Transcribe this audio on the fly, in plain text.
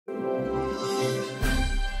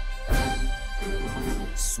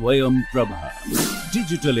Swayam Prabha.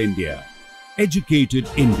 Digital India. Educated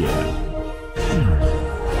India.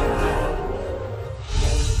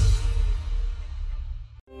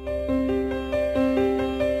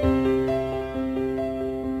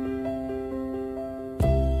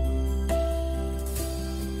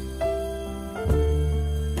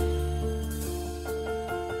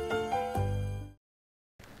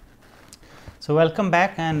 So, welcome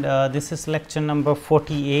back, and this is lecture number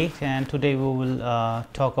 48, and today we will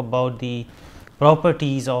talk about the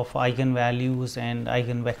properties of eigenvalues and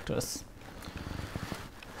eigenvectors.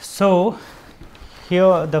 So,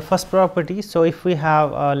 here the first property. So, if we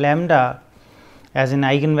have lambda as an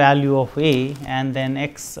eigenvalue of A and then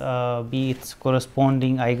x be its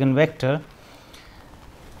corresponding eigenvector,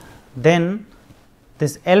 then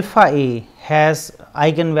this alpha A has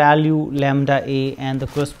eigenvalue lambda A and the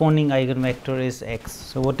corresponding eigenvector is x.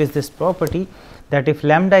 So, what is this property? That if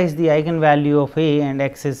lambda is the eigenvalue of A and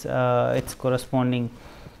x is its corresponding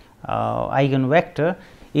eigenvector,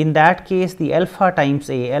 in that case the alpha times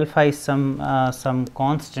A, alpha is some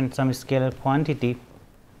constant, some scalar quantity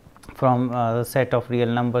from the set of real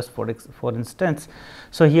numbers for instance.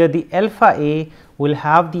 So, here the alpha A will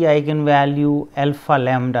have the eigenvalue alpha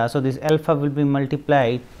lambda. So, this alpha will be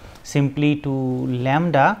multiplied simply to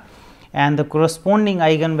lambda and the corresponding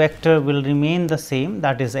eigenvector will remain the same,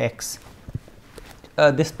 that is x.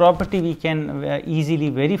 This property we can easily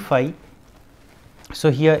verify.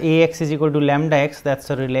 So, here A x is equal to lambda x, that is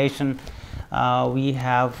the relation we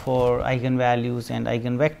have for eigenvalues and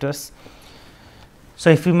eigenvectors. So,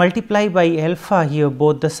 if we multiply by alpha here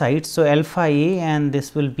both the sides, so alpha A and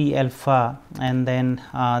this will be alpha, and then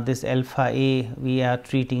this alpha A we are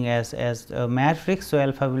treating as a matrix. So,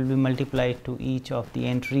 alpha will be multiplied to each of the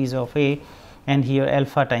entries of A, and here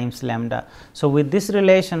alpha times lambda. So, with this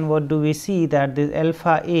relation what do we see, that this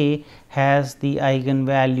alpha A has the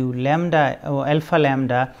eigenvalue lambda or alpha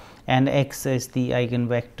lambda and x is the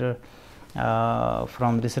eigenvector.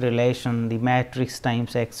 From this relation the matrix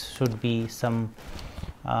times x should be some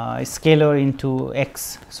scalar into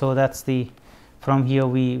x. So, that is the, from here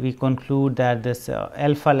we conclude that this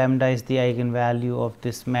alpha lambda is the eigenvalue of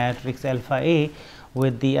this matrix alpha A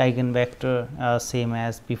with the eigenvector same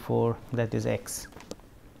as before, that is x.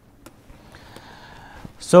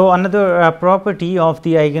 So, another property of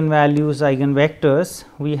the eigenvalues eigenvectors,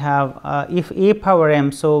 we have if A power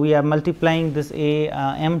m. So, we are multiplying this A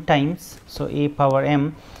m times. So, A power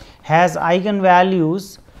m has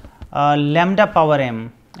eigenvalues lambda power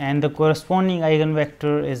m and the corresponding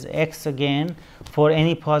eigenvector is x again for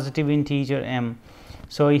any positive integer m.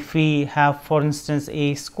 So, if we have for instance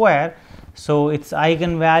A square, so its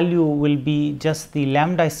eigenvalue will be just the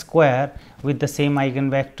lambda square with the same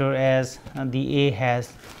eigenvector as the A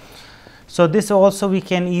has. So, this also we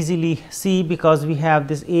can easily see because we have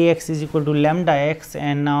this A x is equal to lambda x,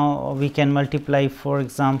 and now we can multiply, for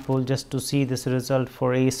example, just to see this result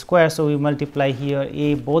for A square. So, we multiply here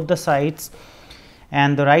A both the sides,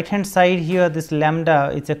 and the right hand side here this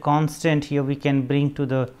lambda is a constant, here we can bring to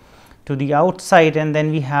the outside, and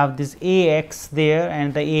then we have this A x there,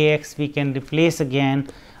 and the A x we can replace again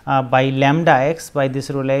by lambda x by this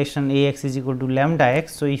relation A x is equal to lambda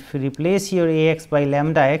x. So, if we replace here A x by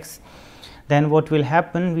lambda x, then what will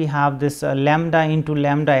happen, we have this lambda into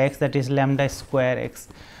lambda x, that is lambda square x.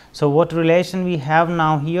 So, what relation we have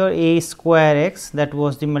now here, A square x, that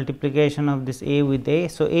was the multiplication of this A with A.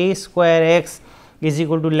 So, A square x is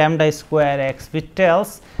equal to lambda square x, which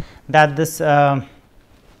tells that this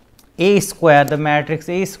A square, the matrix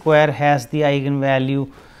A square has the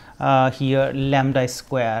eigenvalue here lambda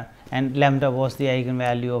square, and lambda was the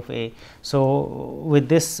eigenvalue of A. So, with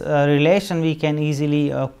this relation we can easily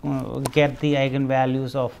get the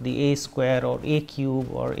eigenvalues of the A square or A cube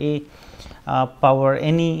or A power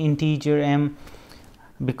any integer m,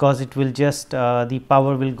 because it will just the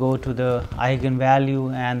power will go to the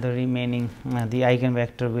eigenvalue and the remaining the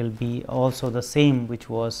eigenvector will be also the same, which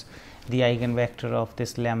was the eigenvector of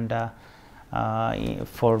this lambda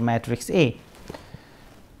for matrix A.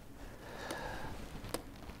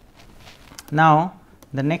 Now,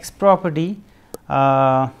 the next property,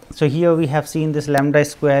 so here we have seen this lambda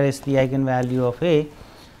square is the eigenvalue of A.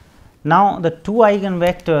 Now, the two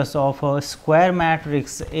eigenvectors of a square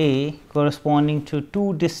matrix A corresponding to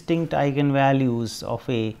two distinct eigenvalues of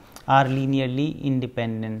A are linearly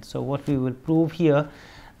independent. So, what we will prove here,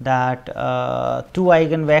 that two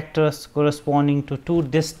eigenvectors corresponding to two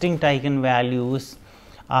distinct eigenvalues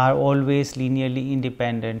are always linearly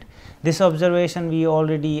independent. This observation we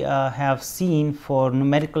already have seen for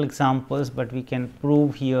numerical examples, but we can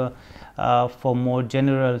prove here for more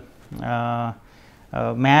general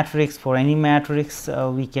matrix, for any matrix,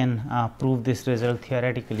 we can prove this result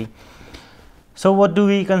theoretically. So, what do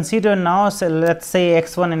we consider now? So, let us say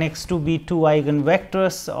x 1 and x 2 be two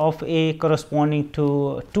eigenvectors of A corresponding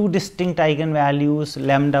to two distinct eigenvalues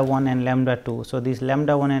lambda 1 and lambda 2. So, these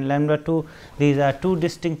lambda 1 and lambda 2, these are two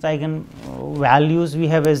distinct eigenvalues we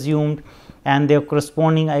have assumed, and their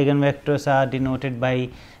corresponding eigenvectors are denoted by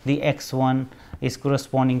the x 1 is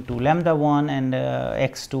corresponding to lambda 1 and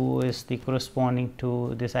x 2 is the corresponding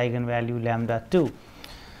to this eigenvalue lambda 2.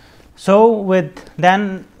 So, with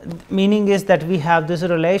then meaning is that we have this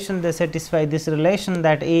relation, they satisfy this relation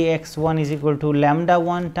that A x 1 is equal to lambda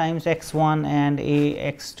 1 times x 1 and A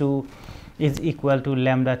x 2 is equal to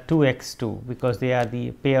lambda 2 x 2, because they are the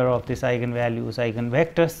pair of this eigenvalues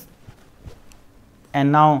eigenvectors.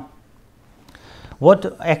 And now,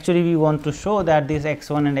 what actually we want to show that these x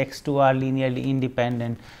 1 and x 2 are linearly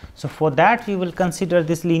independent. So, for that we will consider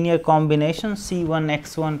this linear combination C 1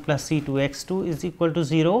 x 1 plus C 2 x 2 is equal to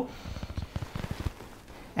 0,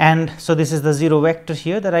 and so this is the 0 vector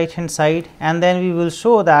here, the right hand side, and then we will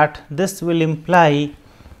show that this will imply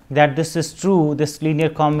that this is true, this linear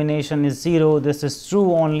combination is 0, this is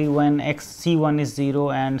true only when C 1 is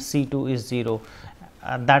 0 and C 2 is 0.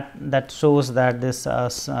 That shows that this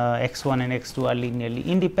x 1 and x 2 are linearly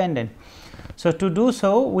independent. So, to do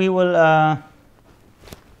so we will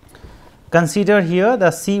consider here the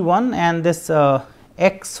C 1 and this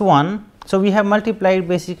x 1. So, we have multiplied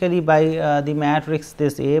basically by the matrix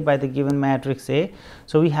this A, by the given matrix A.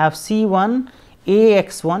 So, we have C 1 A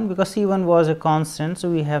x 1, because C 1 was a constant. So,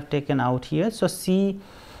 we have taken out here. So, C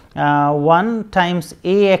 1 times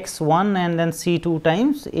A x 1 and then C 2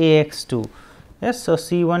 times A x 2. Yes. So,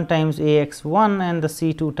 C 1 times A x 1 and the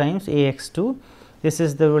C 2 times A x 2. This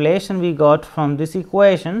is the relation we got from this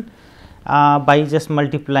equation by just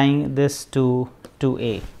multiplying this to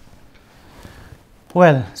A.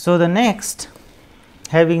 Well, so the next,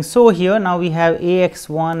 having so here now we have A x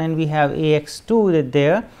 1 and we have A x 2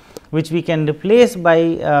 there, which we can replace by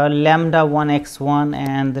lambda 1 x 1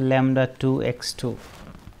 and the lambda 2 x 2.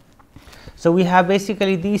 So, we have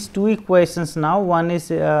basically these two equations now. One is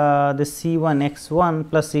the C 1 x 1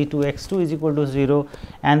 plus C 2 x 2 is equal to 0,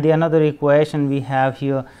 and the another equation we have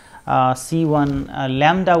here C 1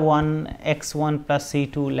 lambda 1 x 1 plus C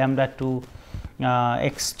 2 lambda 2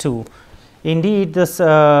 x 2. Indeed, this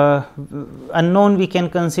unknown we can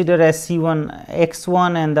consider as C 1 x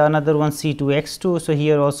 1 and the another one C 2 x 2. So,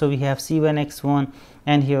 here also we have C 1 x 1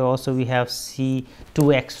 and here also we have C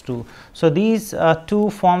 2 x 2. So, these two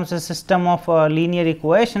forms a system of linear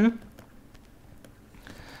equation,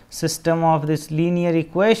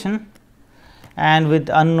 and with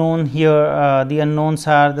unknown here the unknowns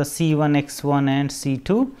are the C 1 x 1 and C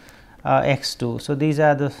 2 x 2. So, these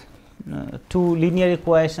are the two linear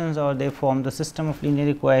equations, or they form the system of linear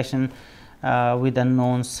equation with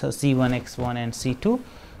unknowns C 1 x 1 and C 2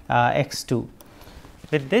 x 2.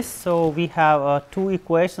 With this, so we have two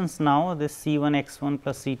equations now, this C 1 x 1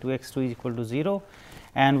 plus C 2 x 2 is equal to 0,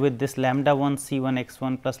 and with this lambda 1 C 1 x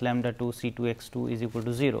 1 plus lambda 2 C 2 x 2 is equal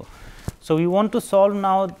to 0. So, we want to solve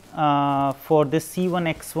now for this C 1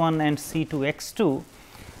 x 1 and C 2 x 2.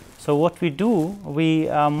 So, what we do, we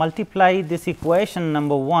multiply this equation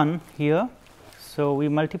number 1 here. So, we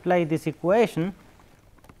multiply this equation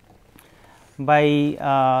by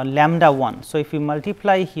lambda 1. So, if we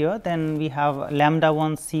multiply here, then we have lambda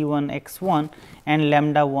 1 C 1 x 1 and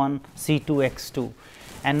lambda 1 C 2 x 2.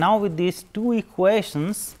 And now, with these two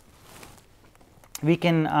equations, we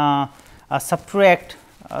can subtract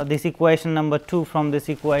this equation number 2 from this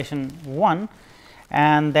equation 1,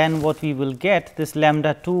 and then what we will get, this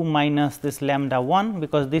lambda 2 minus this lambda 1,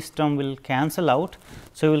 because this term will cancel out.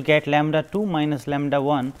 So, we will get lambda 2 minus lambda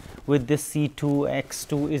 1 with this C 2 x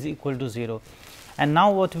 2 is equal to 0. And now,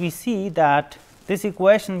 what we see that this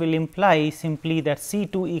equation will imply simply that C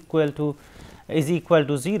 2 is equal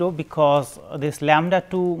to 0, because this lambda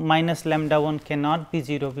 2 minus lambda 1 cannot be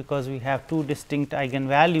 0, because we have two distinct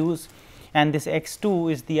eigenvalues, and this x 2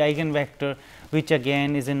 is the eigenvector, which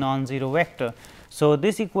again is a non-zero vector. So,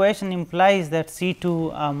 this equation implies that C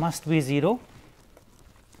 2 must be 0,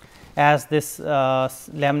 as this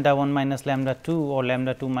lambda 1 minus lambda 2 or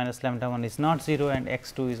lambda 2 minus lambda 1 is not 0, and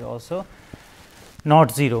x 2 is also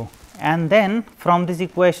not 0. And then from this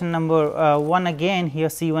equation number 1 again, here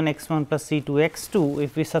C 1 x 1 plus C 2 x 2,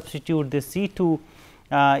 if we substitute this C 2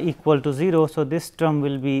 equal to 0. So, this term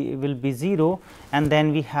will be 0, and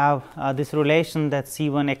then we have this relation that C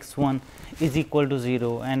 1 x 1 is equal to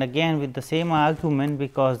 0, and again with the same argument,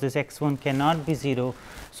 because this x 1 cannot be 0.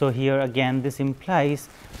 So, here again this implies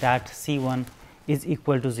that C 1 is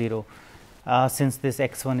equal to 0. since this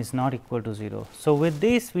x1 is not equal to 0. So, with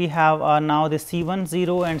this we have now the C1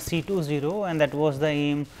 0 and C2 0, and that was the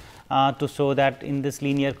aim to show that in this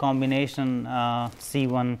linear combination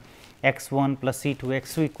C1 x1 plus C2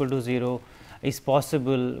 x2 equal to 0 is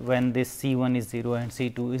possible when this C1 is 0 and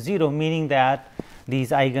C2 is 0, meaning that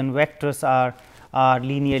these eigenvectors are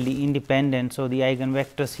linearly independent. So, the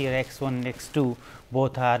eigenvectors here x1 and x2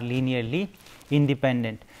 both are linearly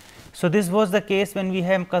independent. So, this was the case when we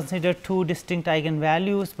have considered two distinct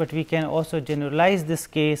eigenvalues, but we can also generalize this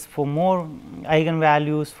case for more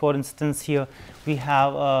eigenvalues. For instance, here we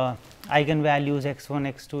have eigenvalues x1,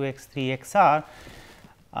 x2, x3, xr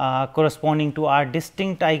corresponding to our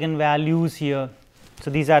distinct eigenvalues here. So,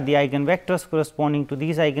 these are the eigenvectors corresponding to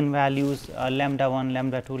these eigenvalues lambda 1,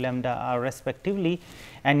 lambda 2, lambda r respectively,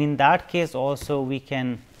 and in that case also we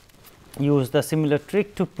can use the similar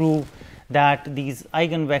trick to prove that these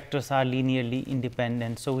eigenvectors are linearly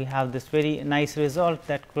independent. So, we have this very nice result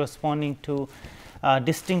that corresponding to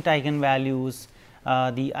distinct eigenvalues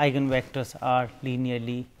the eigenvectors are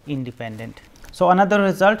linearly independent. So, another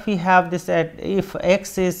result we have this, that if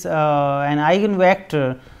x is an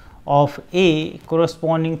eigenvector of A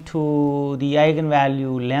corresponding to the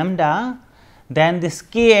eigenvalue lambda, then this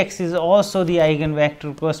k x is also the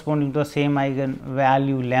eigenvector corresponding to the same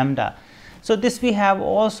eigenvalue lambda. So, this we have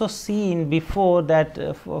also seen before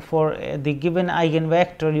that for the given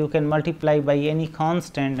eigenvector you can multiply by any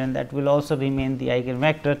constant and that will also remain the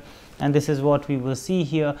eigenvector, and this is what we will see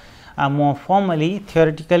here more formally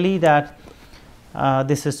theoretically, that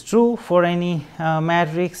this is true for any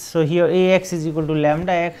matrix. So, here A x is equal to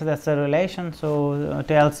lambda x, that is a relation. So,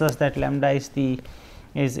 tells us that lambda is the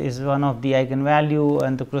is one of the eigenvalue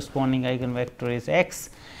and the corresponding eigenvector is x,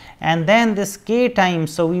 and then this k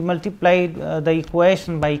times. So, we multiplied the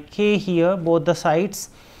equation by k here both the sides,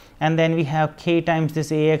 and then we have k times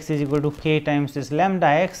this A x is equal to k times this lambda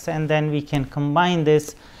x, and then we can combine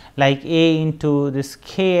this like A into this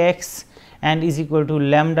k x and is equal to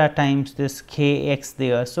lambda times this k x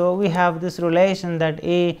there. So, we have this relation that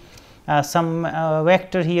A some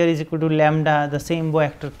vector here is equal to lambda, the same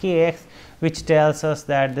vector k x, which tells us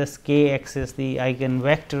that this k x is the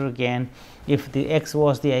eigenvector again. If the x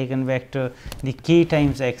was the eigenvector, the k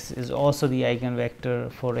times x is also the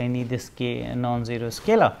eigenvector for any this k non-zero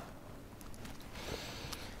scalar.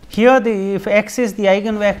 Here if x is the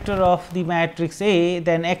eigenvector of the matrix A,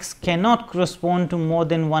 then x cannot correspond to more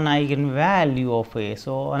than one eigenvalue of A.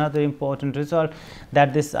 So, another important result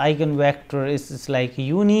that this eigenvector is like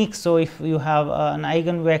unique. So, if you have an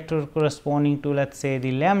eigenvector corresponding to, let us say,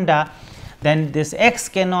 the lambda, then this x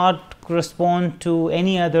cannot correspond to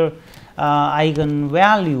any other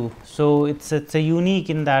eigenvalue. So, it is a unique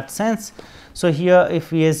in that sense. So, here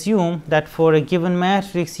if we assume that for a given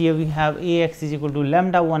matrix here we have A x is equal to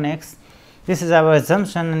lambda 1 x, this is our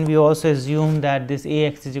assumption, and we also assume that this A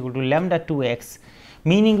x is equal to lambda 2 x,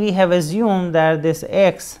 meaning we have assumed that this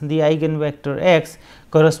x, the eigenvector x,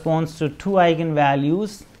 corresponds to two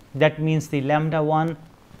eigenvalues, that means the lambda 1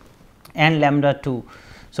 and lambda 2.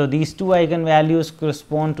 So, these two eigenvalues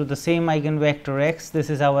correspond to the same eigenvector x. This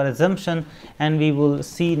is our assumption, and we will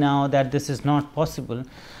see now that this is not possible.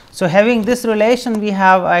 So, having this relation, we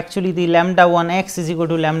have actually the lambda 1 x is equal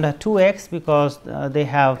to lambda 2 x, because they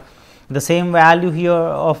have the same value here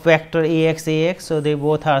of vector A x A x. So, they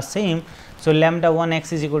both are same. So, lambda 1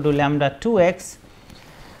 x is equal to lambda 2 x,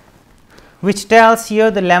 which tells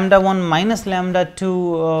here the lambda 1 minus lambda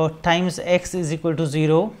 2 times x is equal to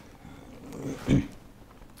 0,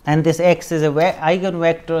 and this x is a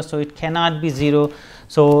eigenvector. So, it cannot be 0.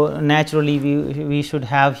 So, naturally we should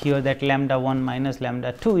have here that lambda 1 minus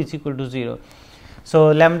lambda 2 is equal to 0.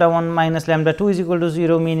 So, lambda 1 minus lambda 2 is equal to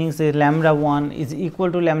 0, meaning the lambda 1 is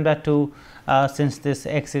equal to lambda 2 since this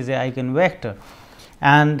x is a eigenvector.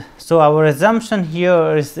 And so, our assumption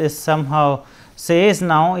here is somehow says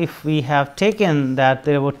now if we have taken that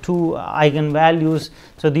there were two eigenvalues.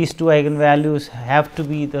 So, these two eigenvalues have to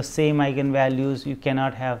be the same eigenvalues. You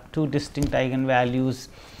cannot have two distinct eigenvalues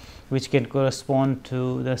which can correspond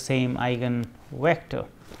to the same eigenvector.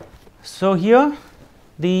 So, here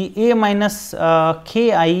the A minus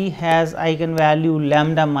k I has eigenvalue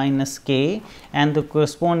lambda minus k, and the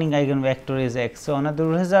corresponding eigenvector is x. So, another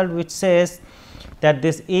result which says that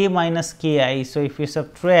this A minus k I. So, if we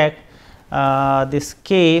subtract this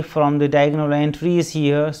k from the diagonal entries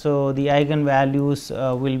here, so the eigenvalues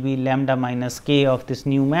will be lambda minus k of this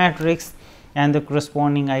new matrix, and the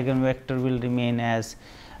corresponding eigenvector will remain as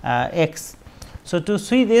x. So, to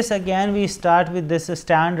see this again, we start with this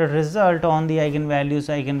standard result on the eigenvalues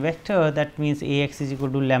eigenvector, that means A x is equal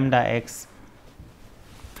to lambda x.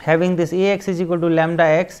 Having this A x is equal to lambda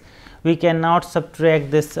x, we cannot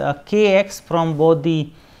subtract this kx from both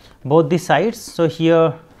the sides. So,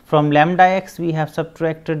 here from lambda x we have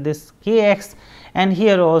subtracted this kx, and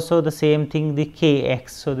here also the same thing, the kx.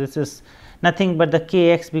 So, this is nothing but the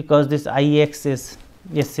kx, because this ix is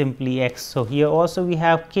simply x. So, here also we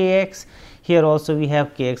have kx, here also we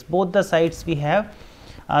have kx, both the sides we have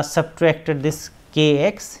subtracted this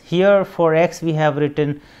kx. Here for x we have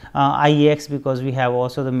written ix, because we have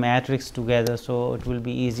also the matrix together. So, it will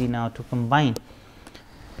be easy now to combine.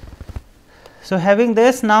 So, having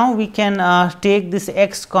this, now we can take this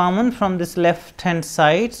x common from this left hand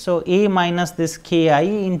side. So, a minus this ki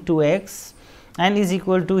into x, and is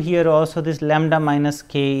equal to here also this lambda minus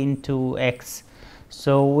k into x.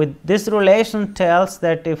 So, with this relation tells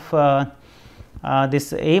that if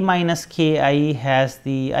this a minus ki has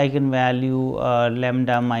the eigenvalue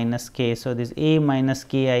lambda minus k. So, this a minus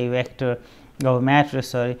ki vector or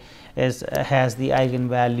matrix has the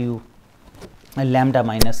eigenvalue lambda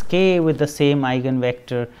minus k with the same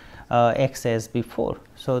eigenvector x as before.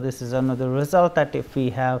 So, this is another result, that if we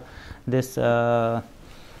have this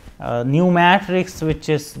new matrix which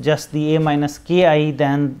is just the a minus ki,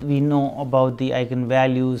 then we know about the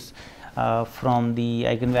eigenvalues from the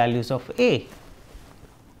eigenvalues of A.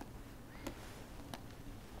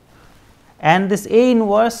 And this A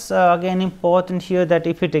inverse again important here, that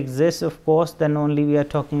if it exists, of course, then only we are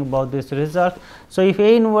talking about this result. So, if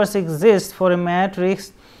A inverse exists for a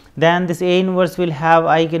matrix, then this A inverse will have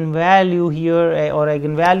eigenvalue here or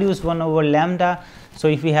eigenvalues 1 over lambda. So,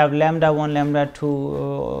 if we have lambda 1, lambda 2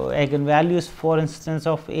 eigenvalues for instance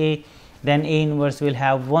of A, then A inverse will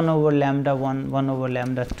have 1 over lambda 1, 1 over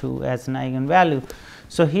lambda 2 as an eigenvalue.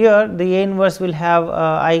 So, here the A inverse will have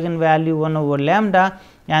eigenvalue 1 over lambda,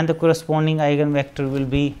 and the corresponding eigenvector will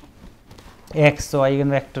be x. So,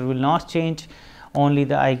 eigenvector will not change, only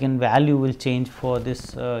the eigenvalue will change for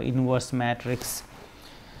this inverse matrix.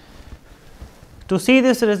 To see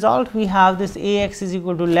this result, we have this A x is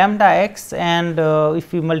equal to lambda x, and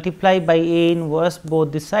if we multiply by A inverse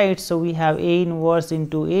both the sides. So, we have A inverse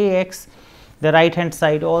into A x, the right hand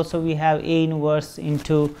side also we have A inverse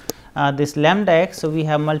into this lambda x. So, we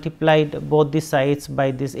have multiplied both the sides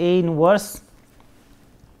by this A inverse,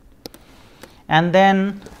 and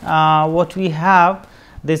then what we have,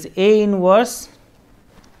 this A inverse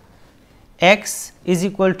x is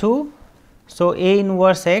equal to, so A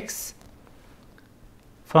inverse x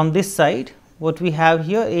from this side, what we have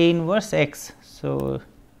here, A inverse x. So,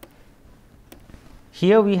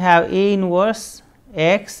 here we have A inverse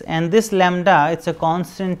x, and this lambda, it is a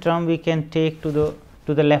constant term we can take to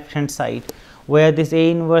the left hand side, where this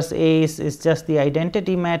A inverse A is just the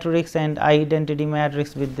identity matrix, and identity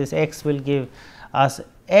matrix with this x will give us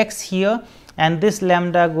x here, and this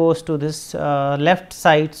lambda goes to this left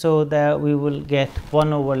side. So, that we will get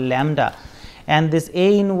 1 over lambda, and this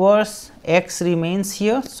A inverse x remains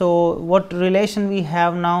here. So, what relation we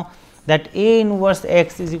have now, that A inverse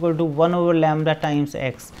x is equal to 1 over lambda times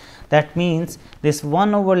x. That means, this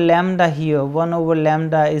 1 over lambda here, 1 over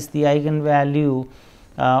lambda is the eigenvalue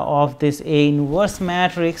of this A inverse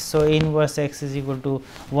matrix. So, A inverse x is equal to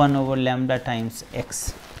 1 over lambda times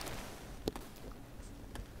x.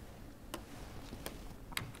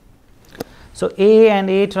 So, A and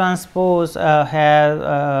A transpose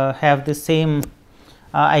have the same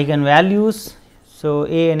eigenvalues. So,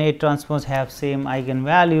 A and A transpose have same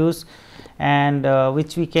eigenvalues, and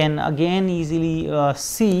which we can again easily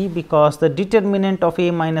see, because the determinant of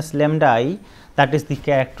A minus lambda I, that is the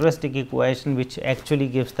characteristic equation which actually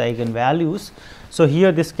gives the eigenvalues. So,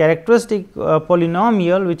 here this characteristic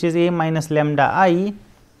polynomial which is A minus lambda I,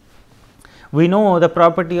 we know the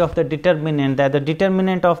property of the determinant, that the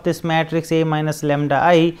determinant of this matrix A minus lambda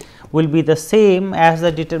I will be the same as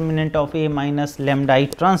the determinant of A minus lambda I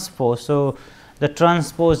transpose. So, the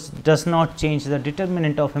transpose does not change the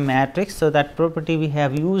determinant of a matrix. So, that property we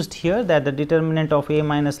have used here, that the determinant of A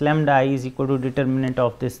minus lambda I is equal to determinant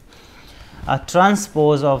of this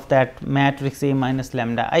transpose of that matrix A minus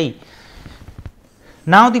lambda I.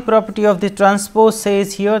 Now, the property of the transpose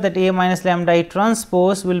says here that A minus lambda I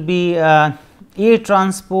transpose will be A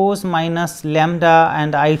transpose minus lambda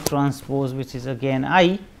and I transpose, which is again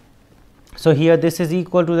I. So, here this is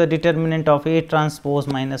equal to the determinant of A transpose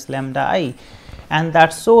minus lambda I, and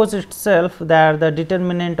that shows itself that the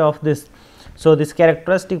determinant of this. So, this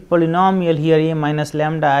characteristic polynomial here A minus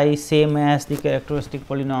lambda I same as the characteristic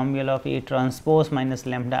polynomial of A transpose minus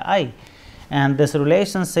lambda I, and this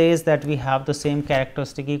relation says that we have the same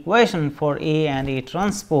characteristic equation for A and A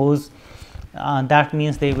transpose. That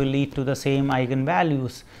means they will lead to the same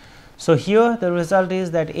eigenvalues. So, here the result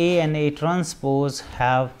is that A and A transpose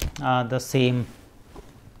have the same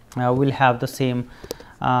will have the same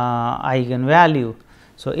eigenvalue.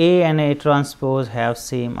 So, A and A transpose have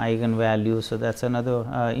same eigenvalue. So, that is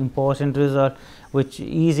another important result which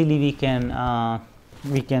easily we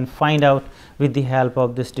can find out with the help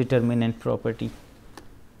of this determinant property.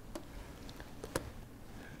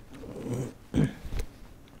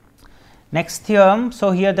 Next theorem.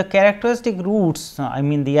 So, here the characteristic roots, I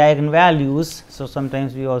mean the eigenvalues. So,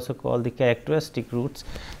 sometimes we also call the characteristic roots.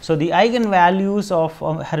 So, the eigenvalues of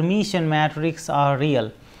Hermitian matrix are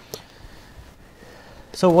real.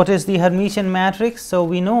 So, what is the Hermitian matrix? So,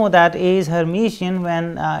 we know that A is Hermitian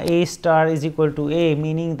when A star is equal to A,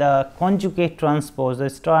 meaning the conjugate transpose. The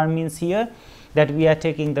star means here that we are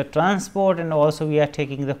taking the transport and also we are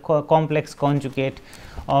taking the complex conjugate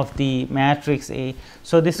of the matrix A.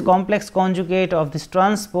 So, this complex conjugate of this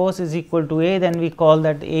transpose is equal to A, then we call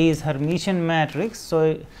that A is Hermitian matrix.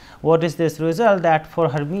 So, what is this result? That for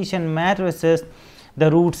Hermitian matrices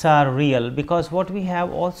the roots are real, because what we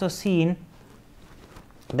have also seen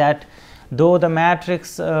that though the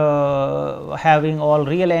matrix having all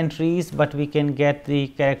real entries, but we can get the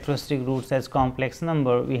characteristic roots as complex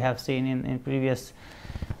number. We have seen in previous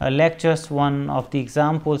lectures one of the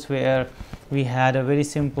examples where we had a very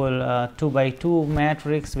simple 2 by 2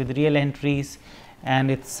 matrix with real entries and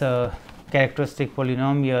its characteristic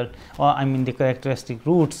polynomial, or I mean the characteristic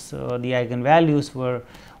roots, the eigenvalues were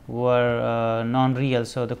non-real,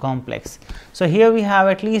 so the complex. So, here we have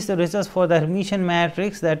at least the results for the Hermitian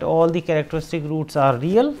matrix that all the characteristic roots are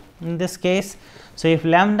real in this case. So, if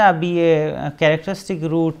lambda be a characteristic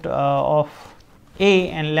root of A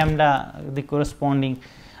and lambda the corresponding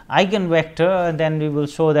eigenvector, then we will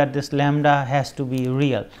show that this lambda has to be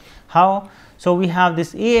real. How? So, we have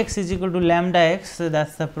this A x is equal to lambda x, so that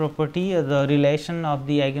is the property of the relation of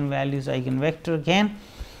the eigenvalues eigenvector again.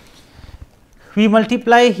 We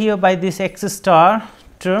multiply here by this x star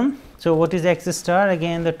term. So, what is x star?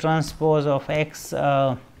 Again the transpose of x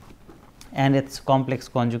and its complex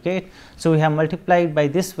conjugate. So, we have multiplied by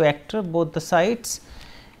this vector both the sides,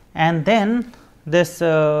 and then this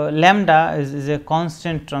lambda is a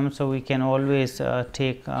constant term. So, we can always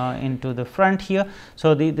take into the front here.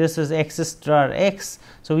 So, this is x star x.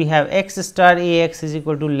 So, we have x star A x is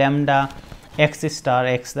equal to lambda x star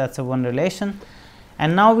x, that is a one relation.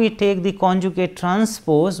 And now we take the conjugate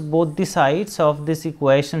transpose both the sides of this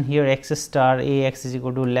equation here, x star A x is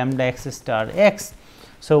equal to lambda x star x.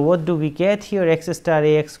 So, what do we get here? X star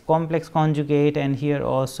A x complex conjugate, and here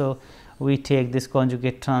also we take this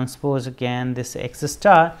conjugate transpose again this x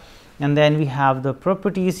star, and then we have the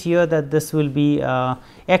properties here that this will be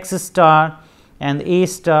x star and A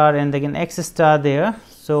star and again x star there.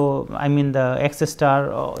 So, I mean the x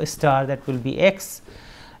star star that will be x.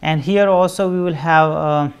 And here also we will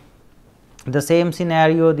have the same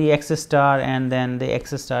scenario, the x star and then the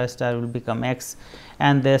x star star will become x,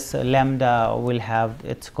 and this lambda will have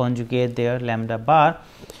its conjugate there, lambda bar.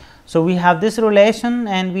 So, we have this relation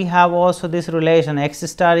and we have also this relation x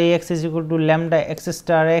star A x is equal to lambda x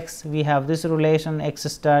star x. We have this relation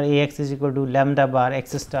x star A x is equal to lambda bar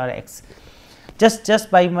x star x. Just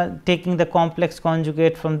by taking the complex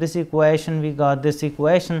conjugate from this equation, we got this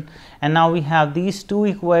equation, and now we have these two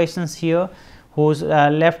equations here whose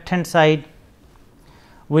left hand side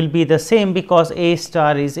will be the same because A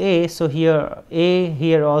star is A. So, here A,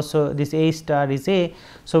 here also this A star is A.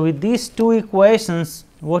 So, with these two equations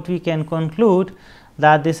what we can conclude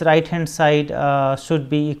that this right hand side should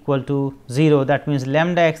be equal to 0. That means,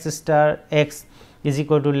 lambda x star x is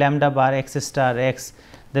equal to lambda bar x star x.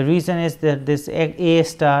 The reason is that this A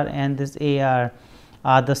star and this A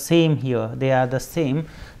are the same here, they are the same.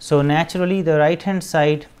 So, naturally the right hand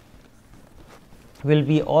side will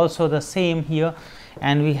be also the same here,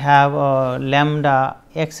 and we have lambda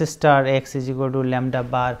x star x is equal to lambda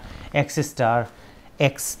bar x star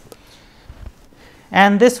x.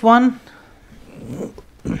 And this one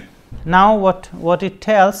now what it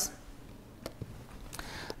tells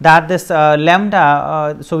that this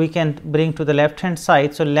lambda, so we can bring to the left hand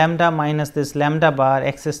side. So, lambda minus this lambda bar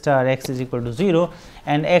x star x is equal to 0,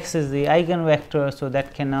 and x is the eigenvector. So,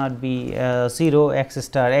 that cannot be 0, x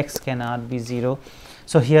star x cannot be 0.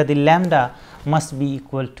 So, here the lambda must be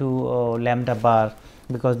equal to lambda bar,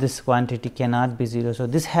 because this quantity cannot be 0. So,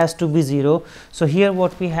 this has to be 0. So, here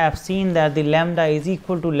what we have seen that the lambda is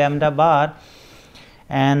equal to lambda bar,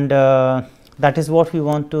 and that is what we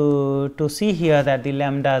want to see here, that the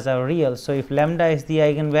lambdas are real. So, if lambda is the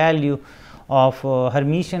eigenvalue of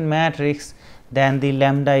Hermitian matrix, then the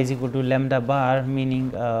lambda is equal to lambda bar,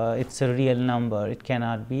 meaning it is a real number, it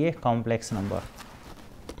cannot be a complex number.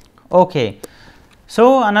 Okay.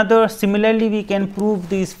 So, another similarly we can prove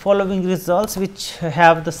these following results, which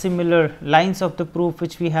have the similar lines of the proof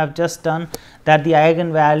which we have just done, that the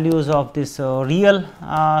eigenvalues of this real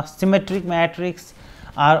symmetric matrix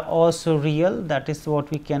are also real. That is what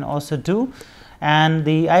we can also do, and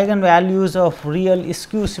the eigenvalues of real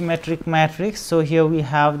skew symmetric matrix. So, here we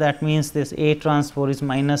have, that means this A transpose is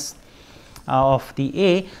minus of the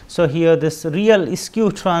A. So, here this real skew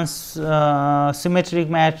symmetric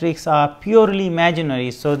matrix are purely imaginary.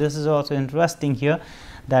 So, this is also interesting here,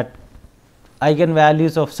 that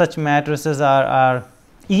eigenvalues of such matrices are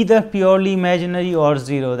either purely imaginary or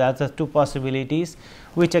 0. That is the two possibilities,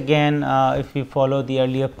 which again if we follow the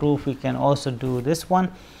earlier proof we can also do this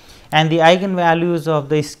one. And the eigenvalues of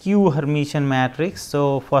the skew Hermitian matrix.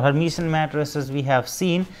 So, for Hermitian matrices we have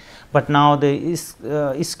seen, but now the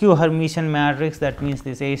skew Hermitian matrix, that means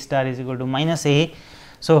this A star is equal to minus A.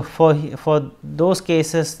 So, for those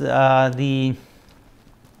cases the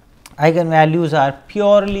eigenvalues are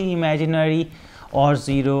purely imaginary or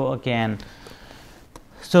 0 again.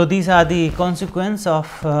 So, these are the consequence of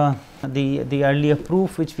the earlier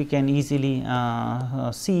proof, which we can easily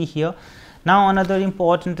see here. Now, another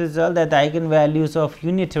important result, that the eigenvalues of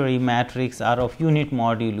unitary matrix are of unit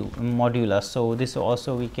modulus. So, this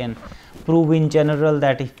also we can prove in general,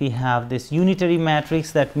 that if we have this unitary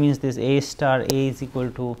matrix, that means this A star A is equal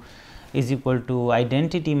to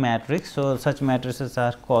identity matrix. So, such matrices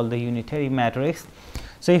are called the unitary matrix.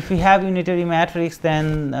 So, if we have unitary matrix,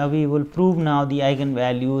 then we will prove now the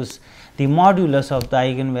eigenvalues, the modulus of the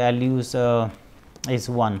eigenvalues is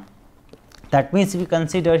 1. That means, we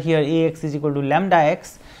consider here A x is equal to lambda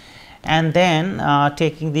x, and then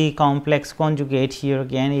taking the complex conjugate here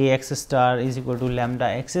again, A x star is equal to lambda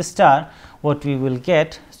x star, what we will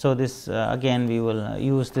get. So, this again we will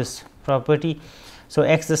use this property. So,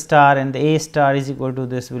 x star and the A star is equal to,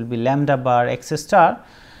 this will be lambda bar x star,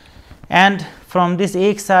 and from this A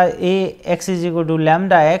x is equal to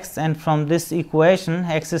lambda x, and from this equation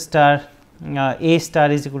x star A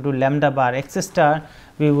star is equal to lambda bar x star,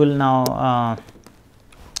 we will now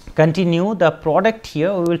continue the product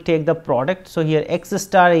here. We will take the product. So, here x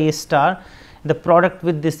star A star, the product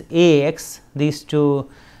with this A x, these two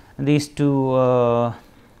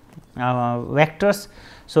vectors.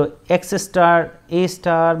 So, x star A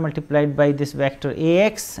star multiplied by this vector A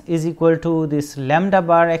x is equal to this lambda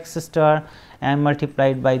bar x star and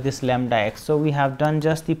multiplied by this lambda x. So, we have done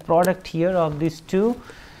just the product here of these two.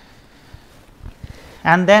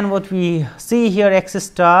 And then what we see here, x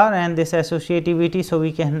star and this associativity. So,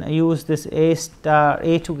 we can use this A star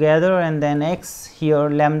A together, and then x here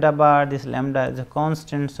lambda bar, this lambda is a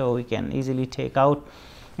constant. So, we can easily take out,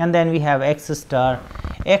 and then we have x star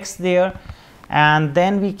x there, and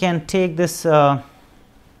then we can take this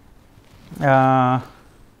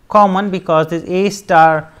common, because this A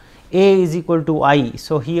star A is equal to I.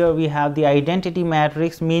 So, here we have the identity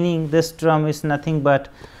matrix, meaning this term is nothing but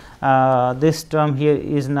this term here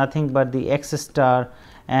is nothing but the x star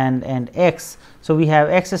and x. So, we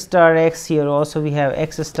have x star x here, also we have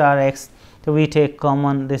x star x. So, we take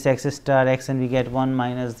common this x star x, and we get 1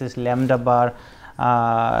 minus this lambda bar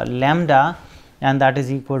lambda, and that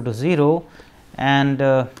is equal to 0.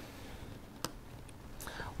 And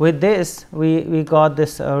with this we got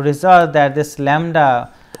this result, that this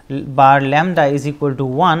lambda bar lambda is equal to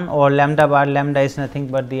 1, or lambda bar lambda is nothing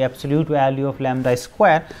but the absolute value of lambda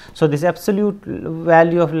square. So, this absolute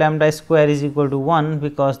value of lambda square is equal to 1,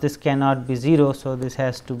 because this cannot be 0. So, this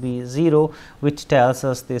has to be 0, which tells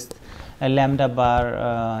us this lambda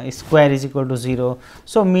bar square is equal to 0.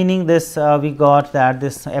 So, meaning this we got that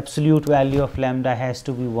this absolute value of lambda has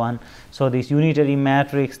to be 1. So, this unitary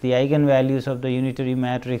matrix, the eigenvalues of the unitary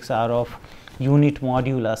matrix are of unit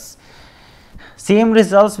modulus. Same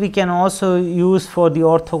results we can also use for the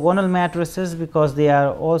orthogonal matrices, because they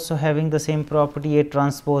are also having the same property, A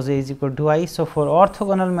transpose A is equal to I. So, for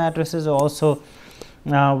orthogonal matrices also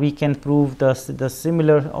we can prove the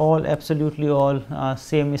similar absolutely all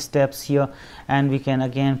same steps here, and we can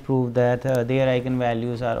again prove that their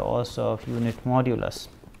eigenvalues are also of unit modulus.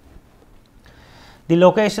 The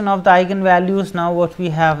location of the eigenvalues, now what we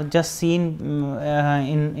have just seen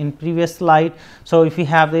in previous slide. So, if we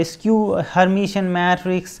have the skew Hermitian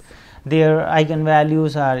matrix, their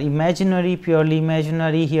eigenvalues are imaginary, purely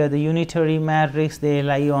imaginary. Here the unitary matrix, they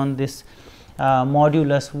lie on this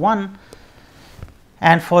modulus 1,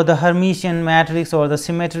 and for the Hermitian matrix or the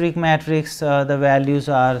symmetric matrix, the values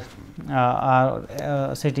are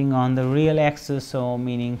sitting on the real axis. So,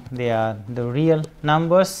 meaning they are the real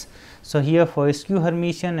numbers. So, here for skew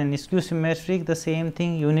Hermitian and skew symmetric, the same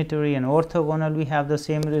thing, unitary and orthogonal, we have the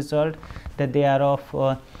same result, that they are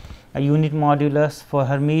of a unit modulus. For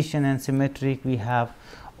Hermitian and symmetric, we have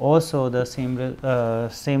also the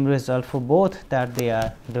same result for both, that they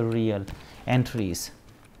are the real entries.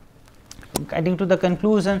 Getting to the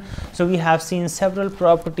conclusion, so we have seen several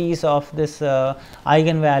properties of this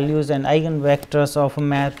eigenvalues and eigenvectors of a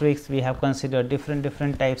matrix. We have considered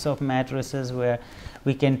different types of matrices where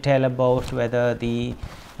we can tell about whether the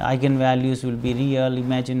eigenvalues will be real,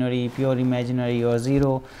 imaginary, pure imaginary, or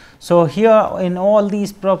 0. So here in all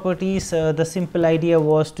these properties, the simple idea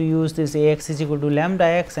was to use this Ax is equal to lambda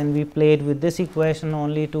x, and we played with this equation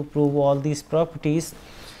only to prove all these properties.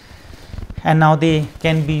 And now they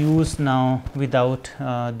can be used now without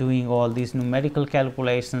doing all these numerical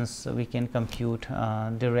calculations. We can compute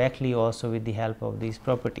directly also with the help of these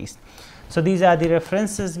properties. So these are the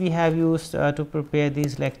references we have used to prepare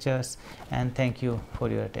these lectures, and thank you for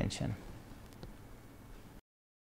your attention.